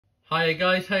Hi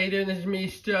guys, how you doing? This is me,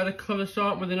 still out of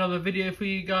Coruscant, with another video for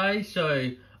you guys.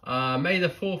 So, May the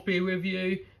 4th be with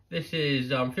you. This is,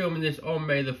 I'm filming this on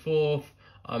May the 4th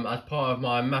as part of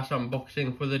my mass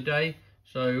unboxing for the day.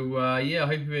 So, yeah, I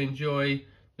hope you enjoy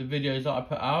the videos that I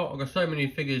put out. I've got so many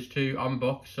figures to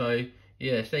unbox, so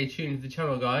yeah, stay tuned to the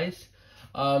channel, guys.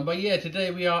 But yeah,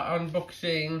 today we are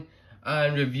unboxing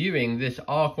and reviewing this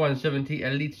ARC 170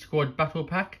 Elite Squad Battle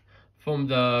Pack from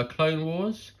the Clone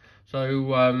Wars.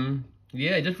 So,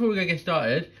 yeah, just before we get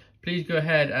started, please go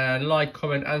ahead and like,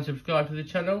 comment, and subscribe to the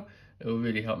channel. It will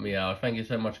really help me out. Thank you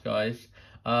so much, guys.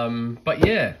 But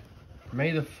yeah,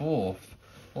 May the 4th.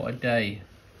 What a day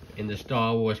in the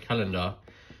Star Wars calendar.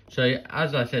 So,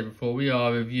 as I said before, we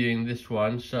are reviewing this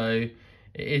one. So,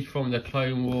 it is from the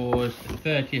Clone Wars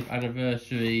 30th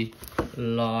anniversary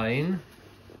line.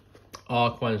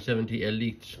 ARC 170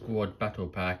 Elite Squad Battle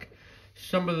Pack.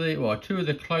 Some of the, well, two of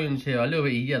the clones here are a little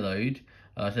bit yellowed,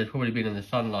 so it's probably been in the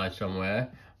sunlight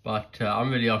somewhere. But I'm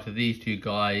really after these two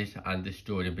guys and this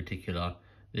droid in particular.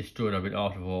 This droid I've been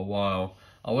after for a while.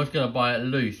 I was going to buy it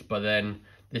loose, but then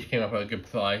this came up at a good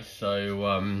price,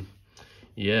 so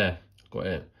yeah, got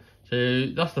it. So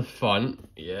that's the front.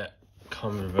 Yeah,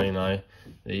 comes very nice.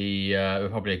 The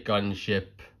Republic gunship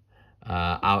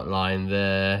outline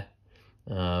there.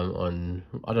 On,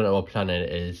 I don't know what planet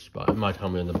it is, but it might tell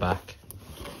me on the back.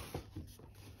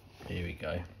 Here we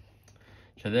go.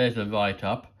 So there's the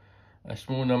write-up. A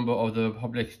small number of the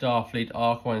Republic Starfleet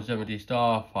ARC 170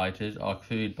 starfighters are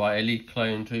crewed by elite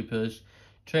clone troopers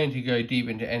trained to go deep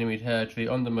into enemy territory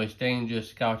on the most dangerous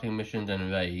scouting missions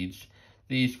and raids.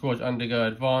 These squads undergo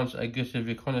advanced aggressive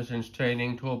reconnaissance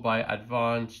training taught by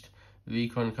advanced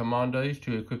recon commandos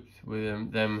to equip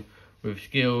them with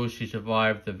skills to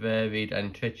survive the varied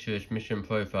and treacherous mission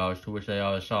profiles to which they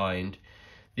are assigned.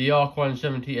 The ARC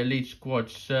 170 elite squad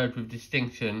served with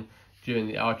distinction during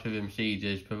the Outer Rim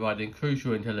sieges, providing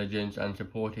crucial intelligence and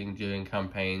supporting during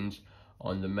campaigns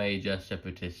on the major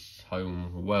separatist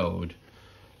home world.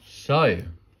 So,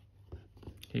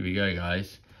 here we go,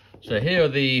 guys. So here are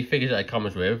the figures that it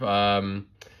comes with.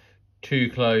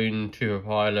 2 clone trooper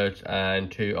pilots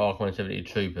and 2 ARC 170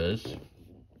 troopers.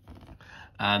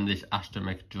 And this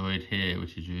astromech droid here,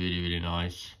 which is really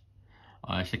nice.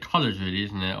 It's the colours really,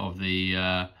 isn't it, of the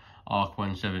ARC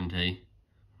 170.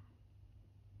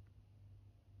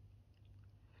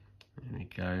 There we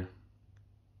go.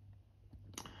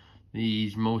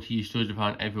 These multi-use droids are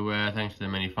found everywhere thanks to their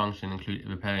many functions, including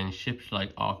repairing ships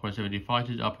like ARC 170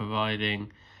 fighters are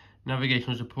providing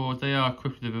navigational support. They are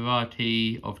equipped with a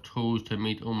variety of tools to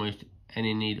meet almost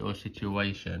any need or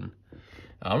situation.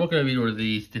 I'm not going to read all of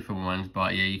these different ones,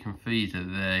 but yeah, you can freeze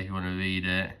it there if you want to read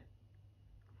it.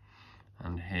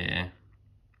 And here.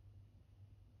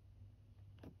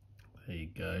 There you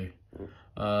go.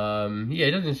 Yeah,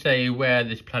 it doesn't say where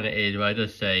this planet is, but it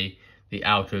does say the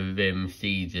Outer Rim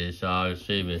sieges, so I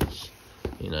assume it's,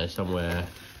 you know, somewhere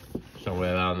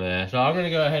around there. So I'm going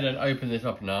to go ahead and open this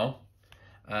up now.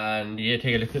 And yeah,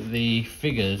 take a look at the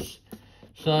figures.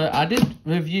 So I did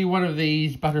review one of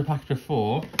these battle packs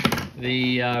before.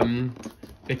 The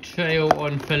Betrayal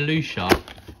on Felucia,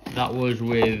 that was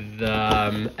with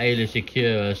Ayla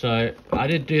Secura, so I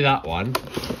did do that one,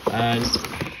 and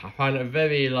I find it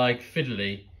very like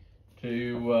fiddly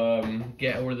to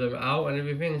get all of them out and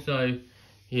everything. So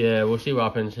yeah, we'll see what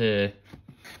happens here.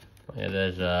 Yeah,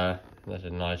 there's a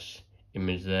nice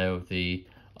image there of the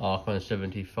ARC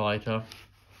 170 fighter.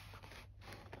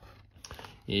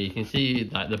 Yeah, you can see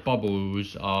that the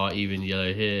bubbles are even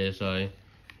yellow here, so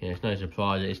yeah, it's no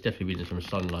surprise. It's definitely been in some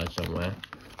sunlight somewhere.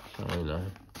 So, you know.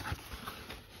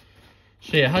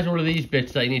 So yeah, it has all of these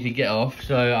bits that you need to get off.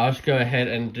 So I'll just go ahead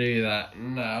and do that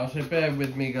now. So bear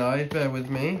with me, guys. Bear with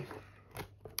me.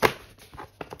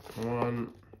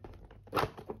 1,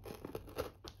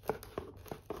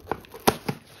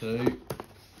 2.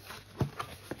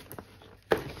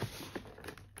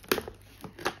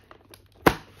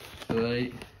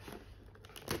 3,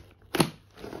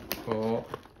 4,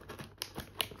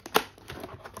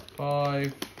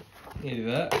 5, nearly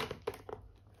there.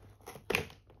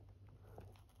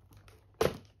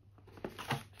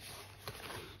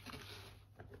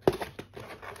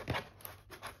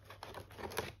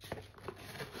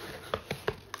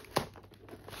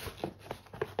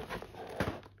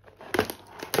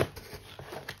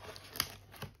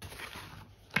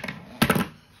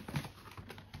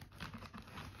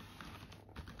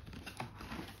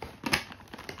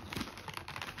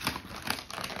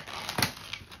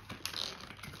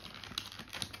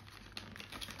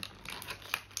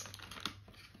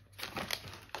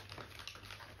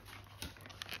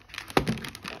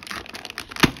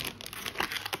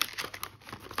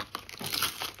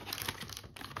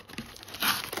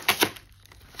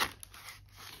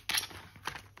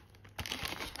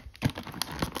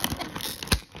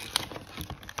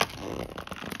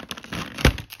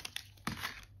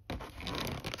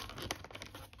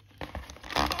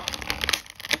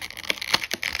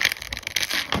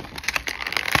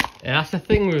 Yeah, that's the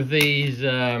thing with these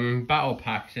battle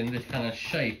packs in this kind of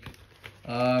shape.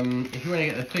 If you want to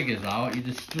get the figures out, you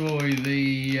destroy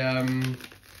the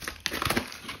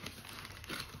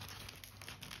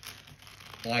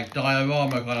like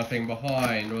diorama kind of thing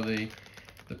behind, or the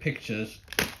pictures,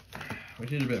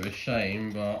 which is a bit of a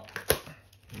shame, but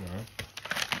you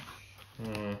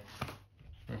know.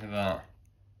 Look at that.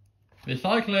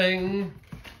 Recycling.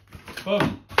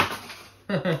 Boom.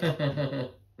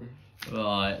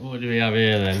 Right, what do we have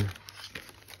here then?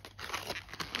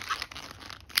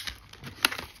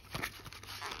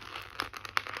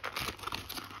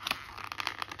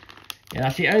 Yeah,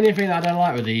 that's the only thing that I don't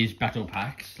like with these battle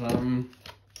packs. Sorry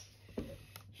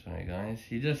guys,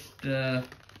 you just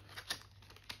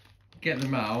get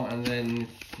them out and then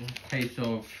it's a case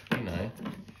of, you know,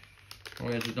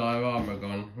 where's the diorama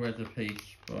gone? Where's the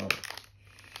piece? But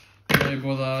no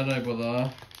bother, no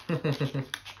bother.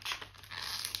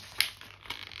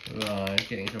 Right,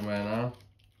 getting somewhere now.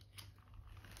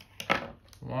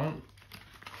 One.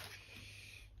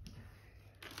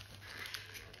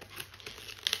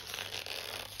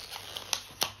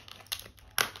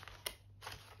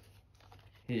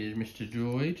 Here's Mr.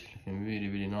 Droid, looking really,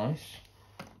 really nice.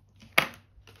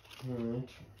 Right.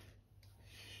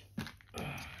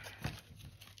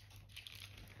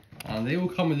 And they all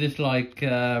come with this like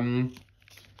band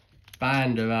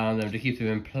around them to keep them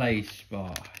in place,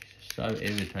 but it's so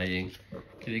irritating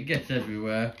because it gets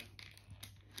everywhere.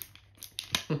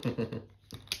 There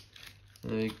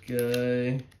we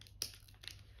go.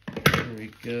 There we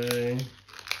go.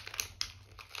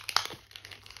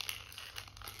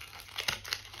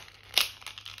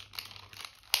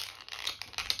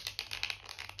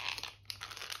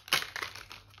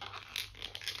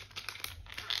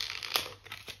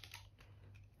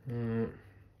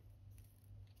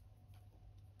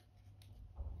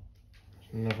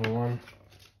 Another one.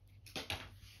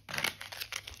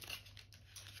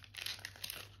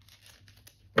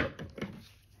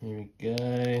 Here we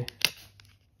go.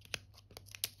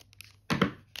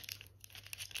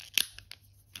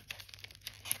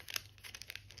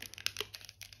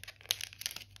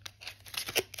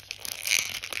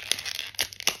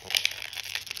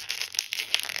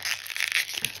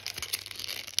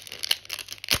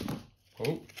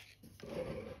 Oh.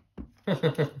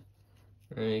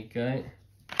 There you go.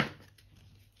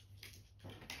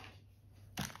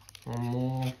 One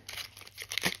more.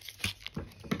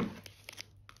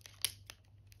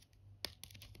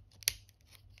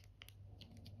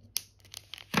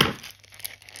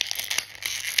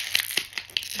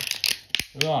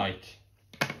 Right.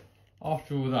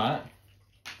 After all that,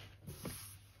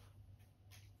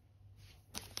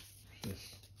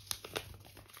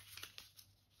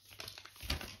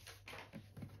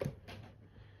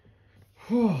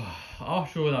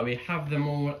 after all that, we have them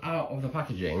all out of the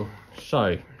packaging.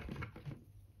 So,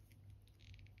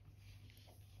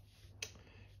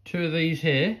 two of these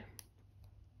here.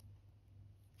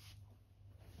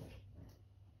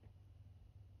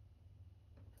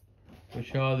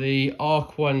 Which are the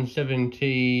ARC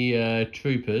 170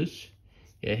 troopers.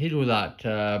 Yeah, here's all that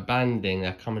banding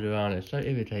that comes around. It's so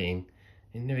irritating.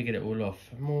 You never get it all off.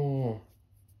 More.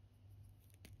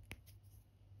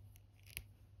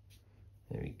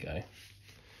 There we go.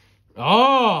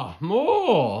 Ah,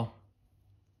 more.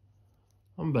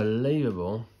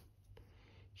 Unbelievable.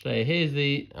 So here's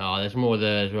the. Oh, there's more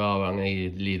there as well. I'm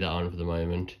going to leave that on for the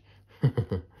moment.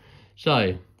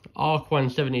 So. ARC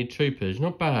 170 troopers,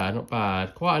 not bad, not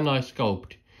bad. Quite a nice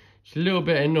sculpt. It's a little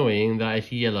bit annoying that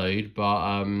it's yellowed,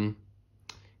 but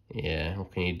yeah,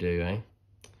 what can you do, eh?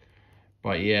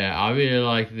 But yeah, I really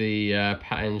like the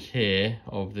patterns here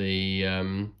of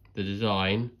the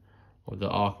design of the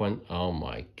ARC 1. Oh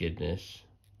my goodness,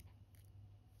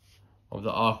 of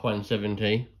the ARC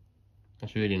 170.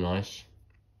 That's really nice.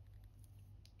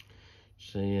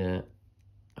 So yeah,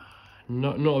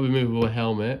 not a removable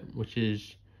helmet, which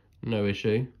is no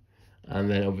issue. And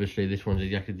then obviously this one's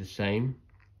exactly the same,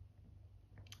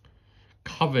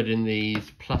 covered in these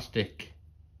plastic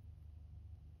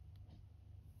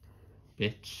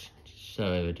bits.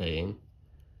 So irritating.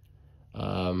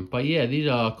 But yeah, these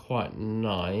are quite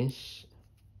nice.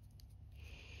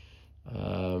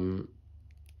 Fair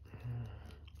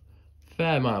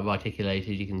amount of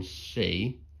articulated, you can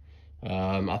see.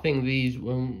 I think these,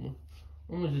 when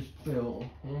was this built?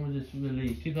 When was this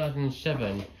released?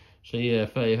 2007. So yeah,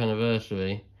 30th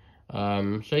anniversary.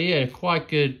 So yeah, quite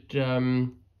good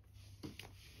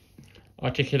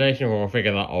articulation for a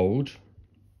figure that old.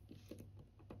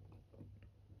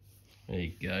 There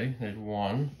you go. There's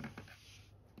one.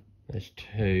 There's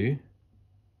two.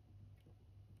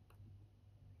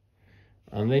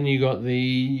 And then you got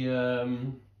the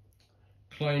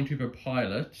Clone Trooper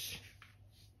pilots,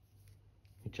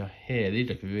 which are here. These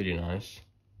look really nice.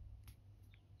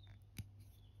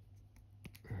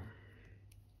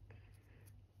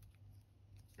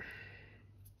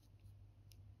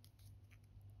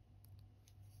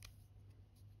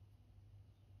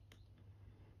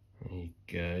 There you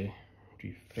go. What do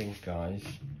you think, guys? A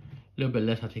little bit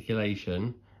less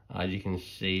articulation, as you can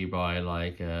see by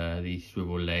like these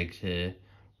swivel legs here,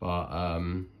 but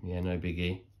yeah, no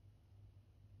biggie.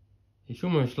 It's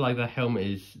almost like the helmet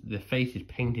is, the face is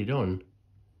painted on.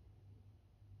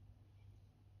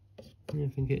 I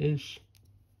think it is.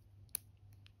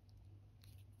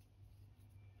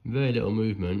 Very little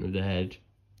movement of the head.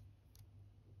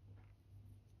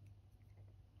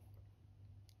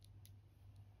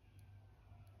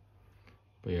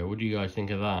 But yeah, what do you guys think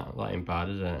of that? That ain't bad,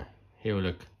 is it? Here will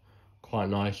look quite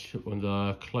nice with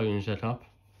the clone setup.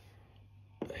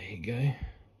 There you go.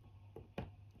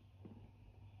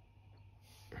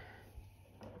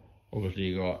 Obviously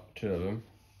you got two of them.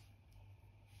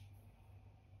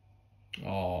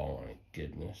 Oh my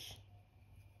goodness.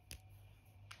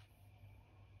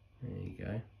 There you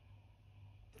go.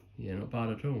 Yeah, not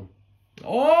bad at all.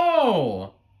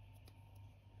 Oh!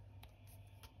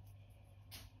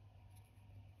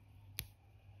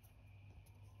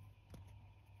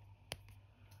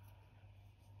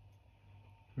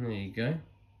 There you go.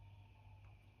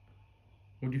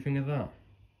 What do you think of that?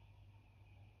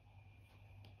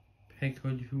 Peg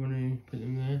cards if you want to put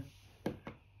them there.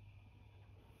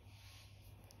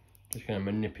 Just going to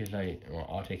manipulate or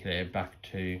articulate it back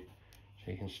to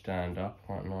so you can stand up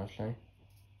quite nicely.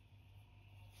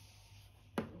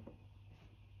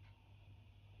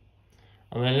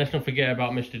 And then let's not forget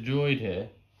about Mr. Droid here.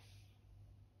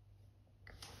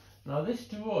 Now this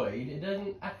droid, it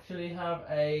doesn't actually have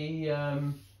a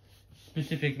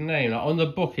specific name. Like on the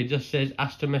book it just says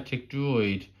astromech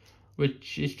droid,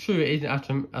 which is true, it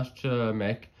isn't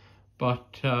astromech,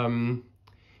 but yeah,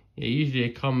 usually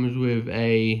it comes with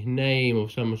a name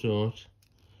of some sort.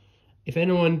 If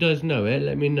anyone does know it,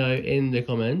 let me know in the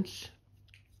comments.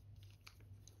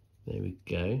 There we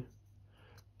go.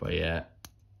 But yeah,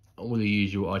 all the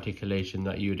usual articulation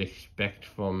that you would expect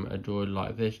from a droid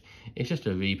like this. It's just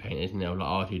a repaint, isn't it,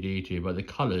 like R2-D2, but the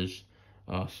colours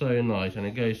are so nice and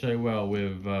it goes so well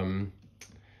with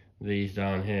these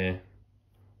down here.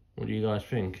 What do you guys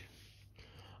think?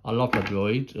 I love my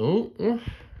droids. Oh,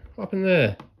 what happened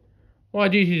there? Why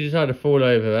did you decide to fall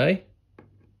over, eh?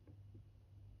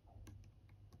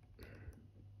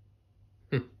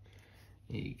 There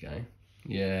you go.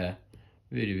 Yeah,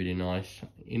 really, really nice.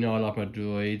 You know, I love my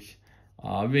droids.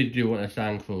 I really do want a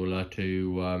sandcrawler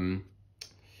to,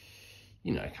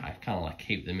 you know, kind of like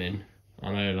keep them in.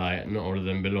 I know, like, not all of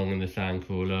them belong in the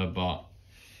sandcrawler, but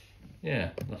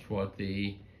yeah, that's what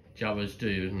the Jawas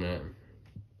do, isn't it?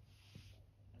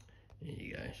 There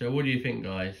you go. So what do you think,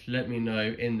 guys? Let me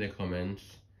know in the comments.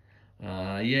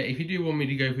 Yeah, if you do want me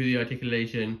to go through the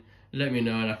articulation, let me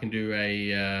know and I can do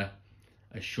a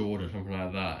short or something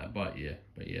like that. But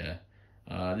yeah,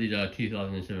 these are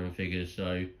 2007 figures,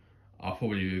 so I'll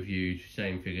probably review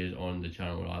same figures on the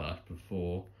channel like that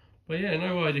before. But yeah,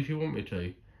 no worries if you want me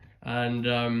to.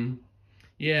 And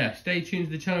yeah, stay tuned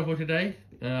to the channel for today.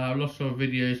 I have lots of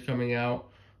videos coming out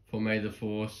for May the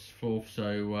 4th,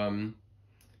 so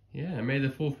yeah, May the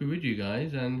 4th be with you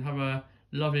guys, and have a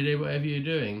lovely day whatever you're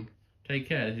doing. Take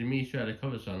care. This is me,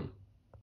 Coruscant.